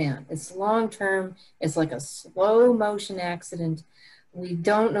trauma event. It's long-term. It's like a slow motion accident. We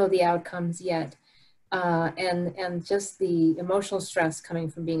don't know the outcomes yet. And just the emotional stress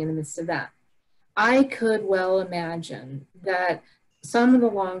coming from being in the midst of that. I could well imagine that some of the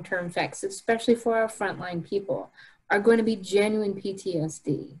long-term effects, especially for our frontline people, are going to be genuine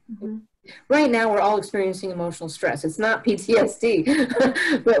PTSD. Mm-hmm. Right now, we're all experiencing emotional stress. It's not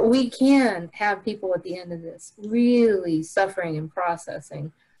PTSD, but we can have people at the end of this really suffering and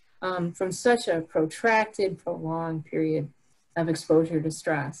processing from such a protracted, prolonged period of exposure to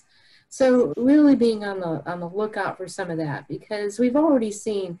stress. So really being on the lookout for some of that, because we've already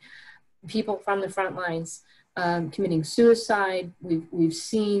seen people from the front lines committing suicide. We've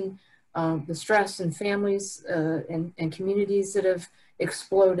seen the stress in families and communities that have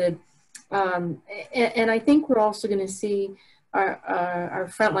exploded. And I think we're also going to see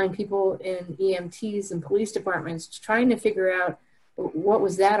our frontline people in EMTs and police departments trying to figure out what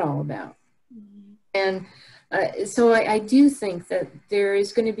was that all about. Mm-hmm. And so I do think that there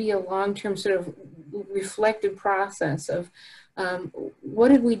is going to be a long-term sort of reflective process of what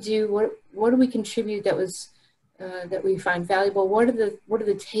did we do, what did we contribute that was that we find valuable, what are the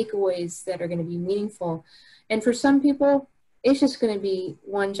takeaways that are going to be meaningful. And for some people, it's just going to be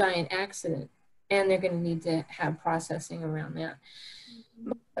one giant accident, and they're going to need to have processing around that.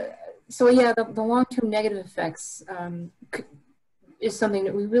 So yeah, the long-term negative effects is something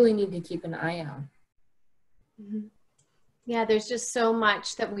that we really need to keep an eye on. Mm-hmm. Yeah, there's just so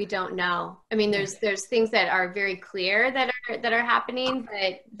much that we don't know. I mean, there's things that are very clear that are happening,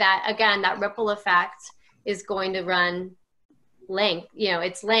 but that again, that ripple effect is going to run length. You know,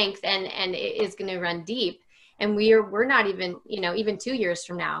 it's length, and it is going to run deep. And we're not even, you know, even 2 years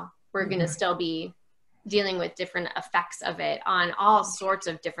from now, we're going to still be dealing with different effects of it on all sorts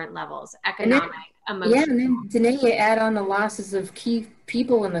of different levels, economic, emotional. Yeah, and then Danae, add on the losses of key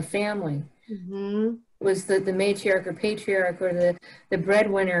people in the family. Mm-hmm. was the matriarch or patriarch or the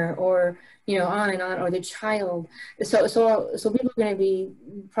breadwinner, or, you know, on and on, or the child. So people are going to be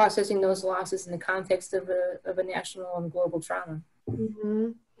processing those losses in the context of a national and global trauma.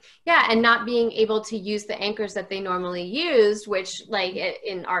 Mm-hmm. Yeah, and not being able to use the anchors that they normally used, which, like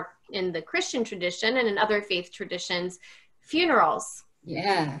in the Christian tradition and in other faith traditions, funerals.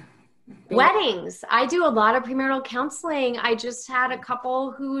 Yeah. Weddings. I do a lot of premarital counseling. I just had a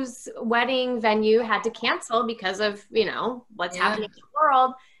couple whose wedding venue had to cancel because of, you know, what's happening in the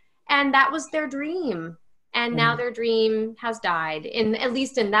world. And that was their dream. And now their dream has died, at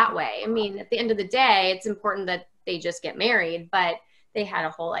least in that way. I mean, at the end of the day, it's important that they just get married, but they had a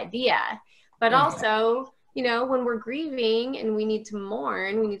whole idea. But also, you know, when we're grieving and we need to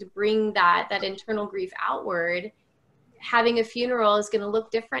mourn, we need to bring that internal grief outward. Having a funeral is going to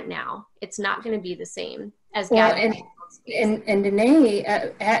look different now. It's not going to be the same as gathering. And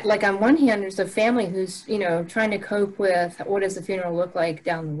Danae, like on one hand, there's a family who's, you know, trying to cope with what does the funeral look like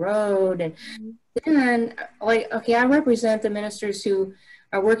down the road. And then, like, okay, I represent the ministers who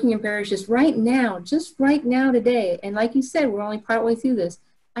are working in parishes right now, just right now today. And like you said, we're only partway through this.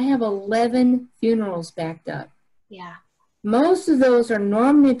 I have 11 funerals backed up. Yeah. Most of those are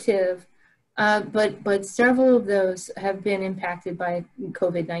normative, but several of those have been impacted by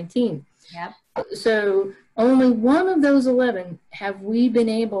COVID-19. Yep. So only one of those 11 have we been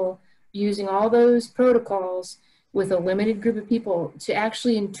able, using all those protocols with a limited group of people, to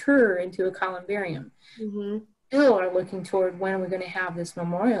actually inter into a columbarium. Mm-hmm. Still are looking toward when we're going to have this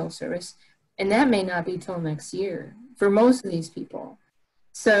memorial service, and that may not be till next year for most of these people.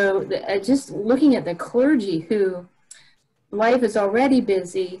 So just looking at the clergy, who life is already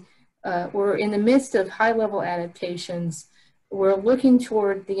busy, we're in the midst of high-level adaptations. We're looking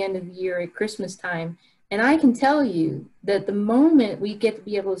toward the end of the year at Christmas time. And I can tell you that the moment we get to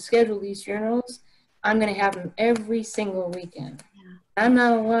be able to schedule these funerals, I'm going to have them every single weekend. Yeah. I'm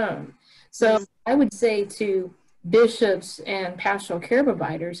not alone. So I would say to bishops and pastoral care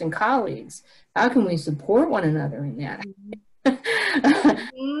providers and colleagues, how can we support one another in that?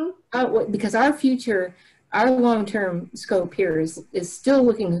 Because our future, our long-term scope here is still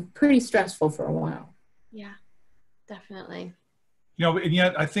looking pretty stressful for a while. Yeah, definitely. You know, and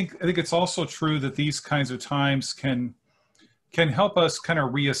yet I think it's also true that these kinds of times can help us kind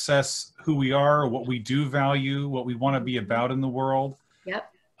of reassess who we are, what we do value, what we want to be about in the world.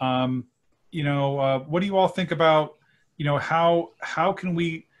 Yep. You know, what do you all think about, you know, how can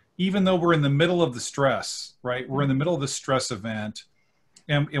we, even though we're in the middle of the stress, right? We're in the middle of the stress event,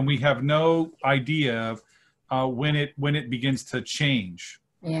 and we have no idea when it begins to change.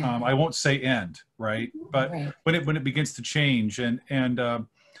 Yeah. I won't say end, right? But when it begins to change, and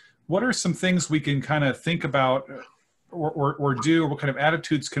what are some things we can kind of think about or do, or what kind of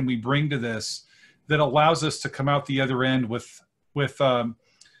attitudes can we bring to this that allows us to come out the other end with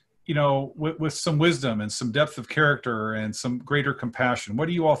you know, with some wisdom and some depth of character and some greater compassion? What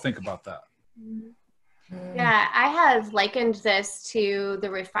do you all think about that? Yeah, I have likened this to the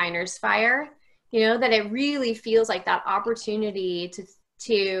refiner's fire, you know, that it really feels like that opportunity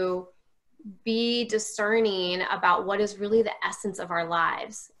to be discerning about what is really the essence of our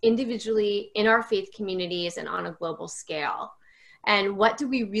lives, individually, in our faith communities, and on a global scale. And what do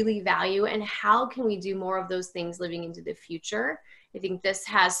we really value, and how can we do more of those things living into the future? I think this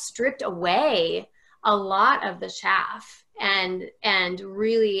has stripped away a lot of the chaff and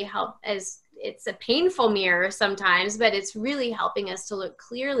really help, as it's a painful mirror sometimes, but it's really helping us to look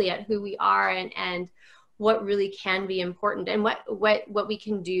clearly at who we are and what really can be important, and what we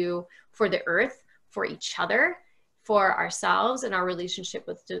can do for the earth, for each other, for ourselves, and our relationship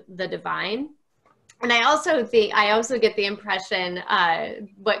with the divine. And I also get the impression,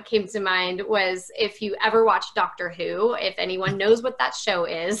 what came to mind was, if you ever watch Doctor Who, if anyone knows what that show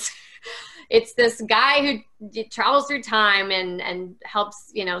is, it's this guy who travels through time and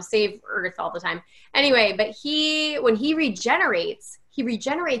helps, you know, save Earth all the time. Anyway, but when he regenerates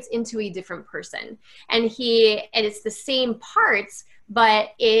into a different person, and it's the same parts, but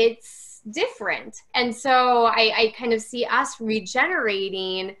it's different. And so I kind of see us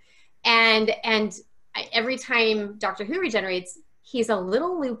regenerating, and every time Doctor Who regenerates, he's a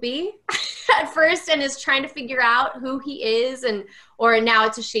little loopy at first and is trying to figure out who he is, or now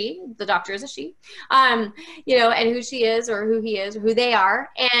it's a she, the doctor is a she, you know, and who she is, or who he is, or who they are.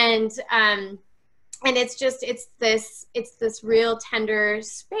 And it's this real tender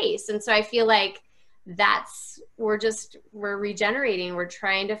space. And so I feel like we're regenerating. We're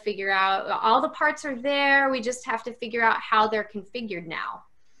trying to figure out, all the parts are there. We just have to figure out how they're configured now.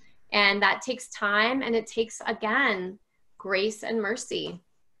 And that takes time, and it takes, again, grace and mercy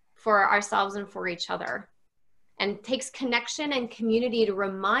for ourselves and for each other, and takes connection and community to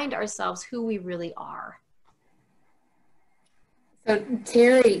remind ourselves who we really are. So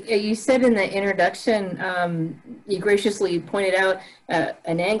Terry, you said in the introduction, you graciously pointed out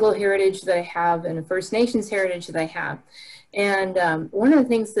an Anglo heritage that I have and a First Nations heritage that I have. And one of the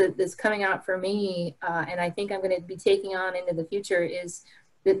things that's coming out for me, and I think I'm going to be taking on into the future, is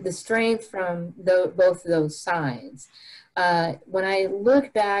the strength from both of those sides. When I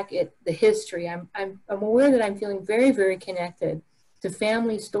look back at the history, I'm aware that I'm feeling very, very connected to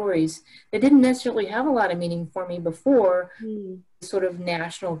family stories that didn't necessarily have a lot of meaning for me before sort of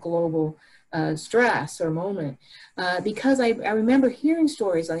national, global stress or moment. Because I remember hearing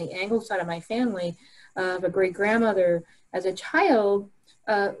stories on the Anglo side of my family of a great-grandmother as a child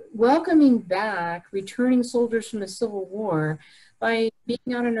welcoming back returning soldiers from the Civil War by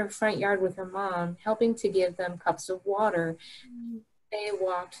being out in her front yard with her mom, helping to give them cups of water. They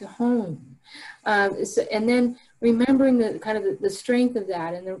walked home, and then remembering the kind of the strength of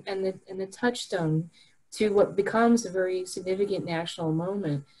that and the touchstone to what becomes a very significant national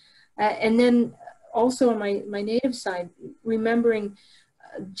moment, and then also on my native side, remembering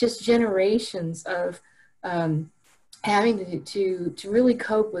just generations of having to really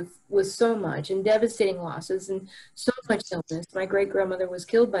cope with so much and devastating losses and so much illness. My great-grandmother was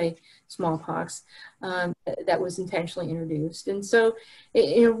killed by smallpox that was intentionally introduced. And so,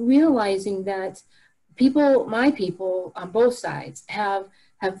 realizing that my people on both sides have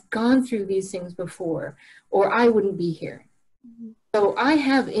gone through these things before, or I wouldn't be here. So I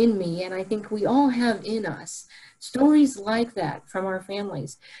have in me, and I think we all have in us, stories like that from our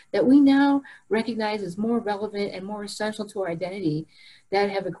families that we now recognize as more relevant and more essential to our identity, that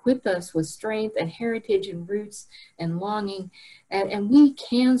have equipped us with strength and heritage and roots and longing. And we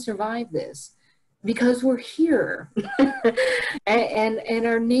can survive this because we're here. and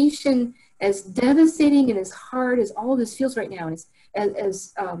our nation, as devastating and as hard as all this feels right now, and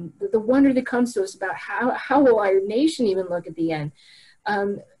as the wonder that comes to us about how will our nation even look at the end,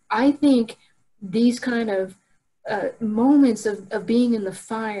 I think these kind of moments of being in the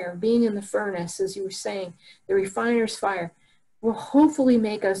fire, being in the furnace, as you were saying, the refiner's fire, will hopefully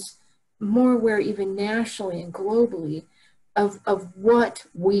make us more aware, even nationally and globally, of what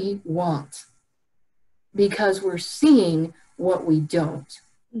we want, because we're seeing what we don't.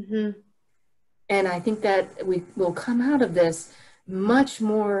 Mm-hmm. And I think that we will come out of this much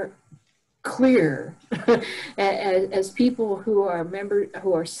more clear as people who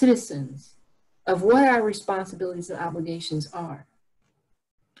are citizens of what our responsibilities and obligations are.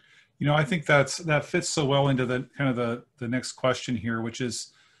 I think that fits so well into the kind of the next question here, which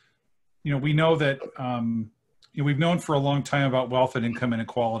is, we know that we've known for a long time about wealth and income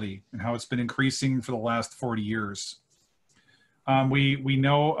inequality and how it's been increasing for the last 40 years. We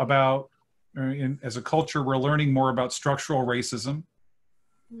know about, as a culture, we're learning more about structural racism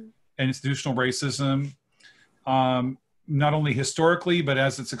and institutional racism, not only historically, but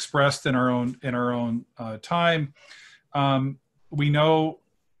as it's expressed in our own time. We know,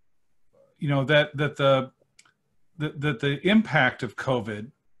 that the impact of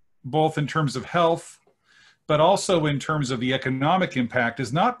COVID, both in terms of health, but also in terms of the economic impact,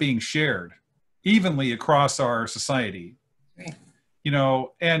 is not being shared evenly across our society. Right.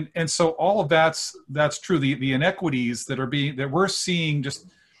 And so all of that's true. The inequities that we're seeing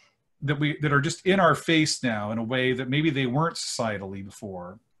that are just in our face now in a way that maybe they weren't societally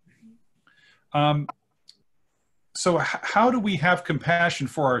before. So how do we have compassion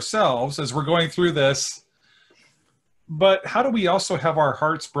for ourselves as we're going through this? But how do we also have our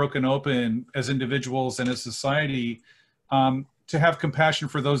hearts broken open as individuals and as society to have compassion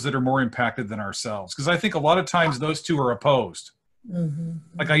for those that are more impacted than ourselves? Because I think a lot of times those two are opposed. Mm-hmm.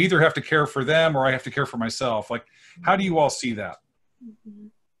 Like I either have to care for them or I have to care for myself. Like, how do you all see that? Mm-hmm.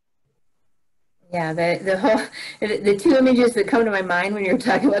 Yeah, the two images that come to my mind when you're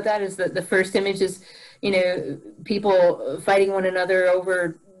talking about that is the first image is, people fighting one another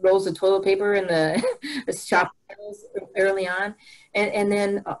over rolls of toilet paper in the shop early on, and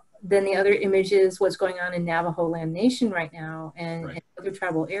then the other image is what's going on in Navajo Land Nation right now and other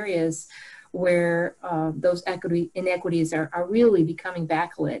tribal areas where those inequities are really becoming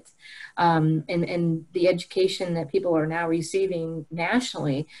backlit, and the education that people are now receiving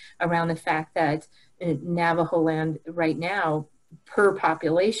nationally around the fact that Navajo land right now per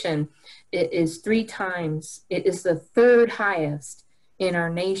population it is the third highest in our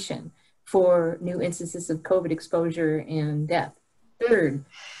nation for new instances of COVID exposure and death. Third.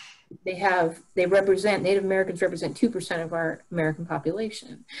 Native Americans represent 2% of our American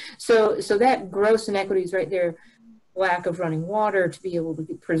population. So that gross inequity is right there lack of running water, to be able to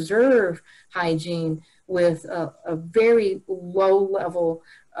preserve hygiene with a very low level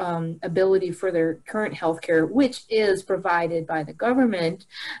ability for their current health care, which is provided by the government,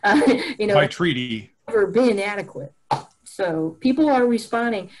 by treaty, never been adequate. So people are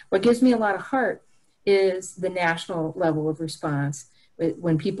responding. What gives me a lot of heart is the national level of response.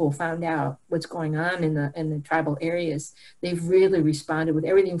 When people found out what's going on in the tribal areas, they've really responded with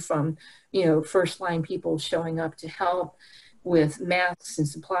everything from, first line people showing up to help with masks and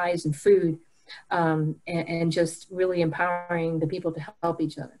supplies and food, and just really empowering the people to help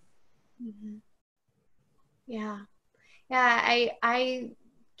each other. Mm-hmm. Yeah. I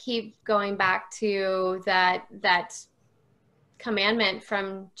keep going back to that commandment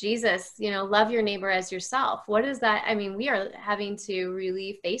from Jesus, love your neighbor as yourself. What is that? I mean, we are having to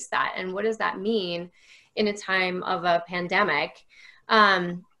really face that. And what does that mean in a time of a pandemic?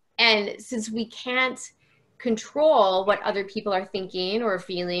 And since we can't control what other people are thinking or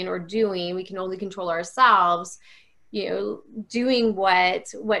feeling or doing, we can only control ourselves, doing what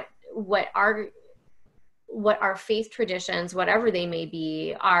our faith traditions, whatever they may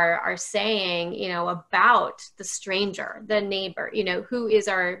be, are saying, about the stranger, the neighbor, who is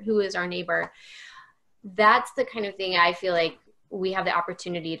our neighbor. That's the kind of thing I feel like we have the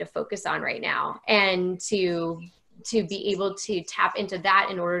opportunity to focus on right now, and to be able to tap into that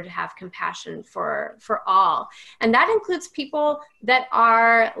in order to have compassion for all. And that includes people that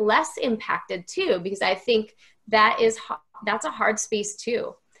are less impacted too, because I think that's a hard space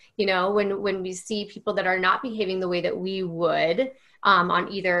too. When we see people that are not behaving the way that we would,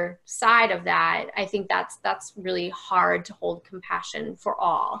 on either side of that, I think that's really hard to hold compassion for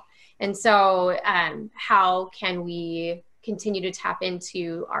all. And so how can we continue to tap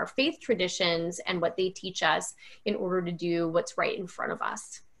into our faith traditions and what they teach us in order to do what's right in front of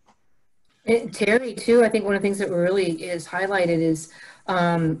us? Terry, too, I think one of the things that really is highlighted is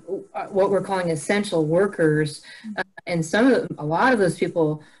what we're calling essential workers. And a lot of those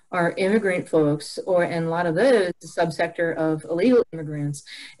people are immigrant folks, and a lot of those subsector of illegal immigrants,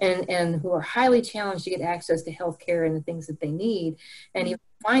 and who are highly challenged to get access to health care and the things that they need, and even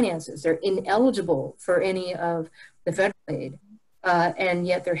finances. They're ineligible for any of the federal aid, and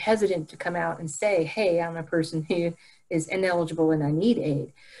yet they're hesitant to come out and say, hey, I'm a person who is ineligible and I need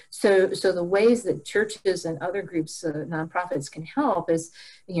aid. So the ways that churches and other groups, nonprofits, can help is,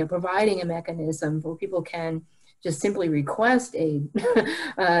 providing a mechanism where people can just simply request aid,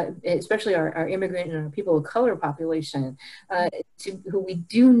 especially our immigrant and our people of color population, who we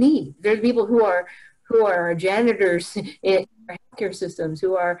do need. There are people who are janitors in our healthcare systems,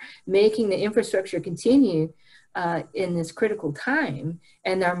 who are making the infrastructure continue in this critical time,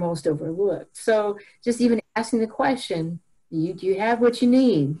 and are most overlooked. So just even asking the question, do you have what you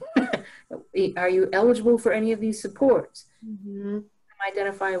need? Are you eligible for any of these supports? Mm-hmm.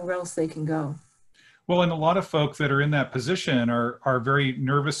 Identify where else they can go. Well, and a lot of folk that are in that position are very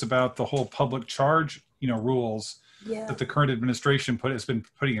nervous about the whole public charge, rules that the current administration has been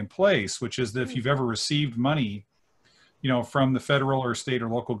putting in place, which is that if you've ever received money, from the federal or state or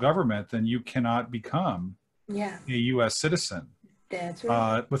local government, then you cannot become a U.S. citizen. That's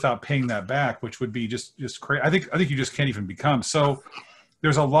right. Without paying that back, which would be just crazy. I think you just can't even become. So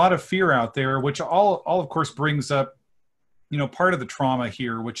there's a lot of fear out there, which all of course brings up, part of the trauma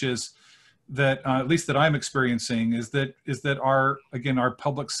here, which is that at least that I'm experiencing is that our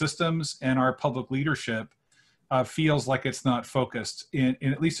public systems and our public leadership feels like it's not focused in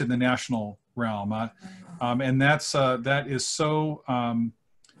at least in the national realm, and that is so.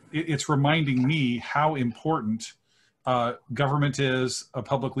 It's reminding me how important government is,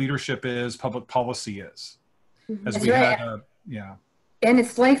 public leadership is, public policy is. As That's we right. had, And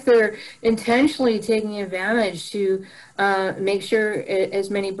it's like they're intentionally taking advantage to make sure as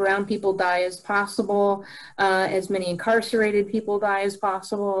many brown people die as possible, as many incarcerated people die as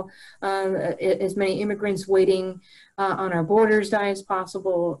possible, as many immigrants waiting on our borders die as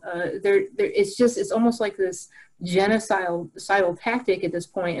possible. It's almost like this genocidal tactic at this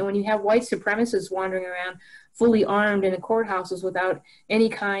point. And when you have white supremacists wandering around fully armed in the courthouses without any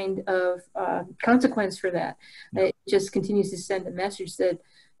kind of consequence for that, it just continues to send a message that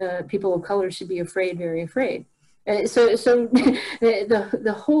people of color should be afraid, very afraid. So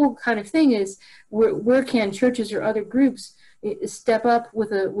the whole kind of thing is where can churches or other groups step up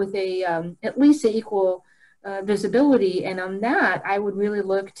with a at least an equal visibility? And on that, I would really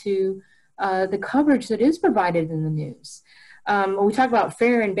look to the coverage that is provided in the news. When we talk about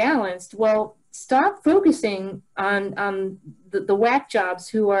fair and balanced, well, stop focusing on the whack jobs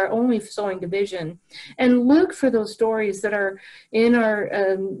who are only sowing division, and look for those stories that are in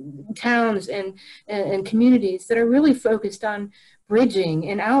our towns and communities that are really focused on bridging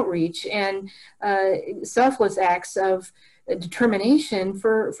and outreach and selfless acts of determination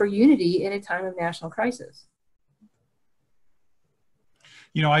for unity in a time of national crisis.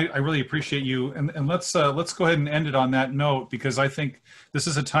 You know, I really appreciate you, and let's go ahead and end it on that note, because I think this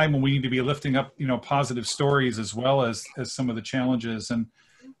is a time when we need to be lifting up, you know, positive stories as well as some of the challenges. And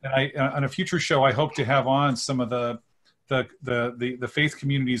on a future show, I hope to have on some of the faith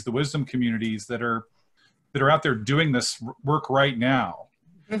communities, the wisdom communities that are out there doing this work right now,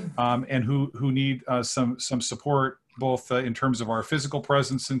 and who need some support, both in terms of our physical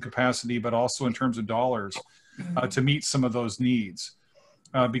presence and capacity, but also in terms of dollars to meet some of those needs.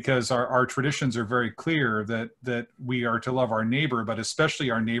 Because our traditions are very clear that we are to love our neighbor, but especially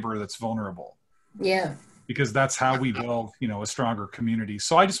our neighbor that's vulnerable. Yeah. Because that's how we build, you know, a stronger community.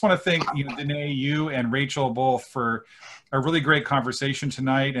 So I just want to thank, you know, Danae, you and Rachel both for a really great conversation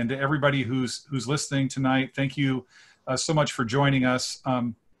tonight, and to everybody who's listening tonight. Thank you so much for joining us.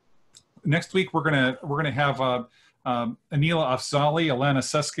 Next week we're gonna have Anila Afzali, Alana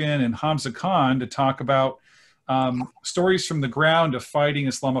Suskin, and Hamza Khan to talk about stories from the ground of fighting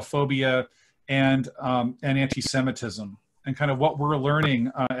Islamophobia and anti-Semitism, and kind of what we're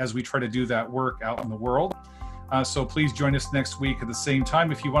learning as we try to do that work out in the world. So please join us next week at the same time.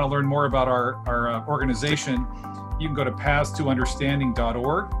 If you want to learn more about our organization, you can go to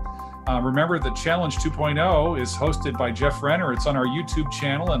pathstounderstanding.org. Remember that Challenge 2.0 is hosted by Jeff Renner. It's on our YouTube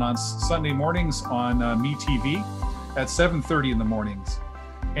channel and on Sunday mornings on MeTV at 7:30 in the mornings.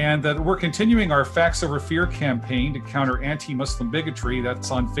 And that we're continuing our Facts Over Fear campaign to counter anti-Muslim bigotry.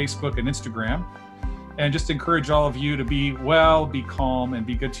 That's on Facebook and Instagram. And just encourage all of you to be well, be calm, and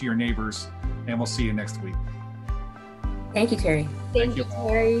be good to your neighbors. And we'll see you next week. Thank you, Terry. Thank you,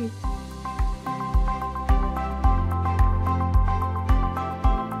 Terry.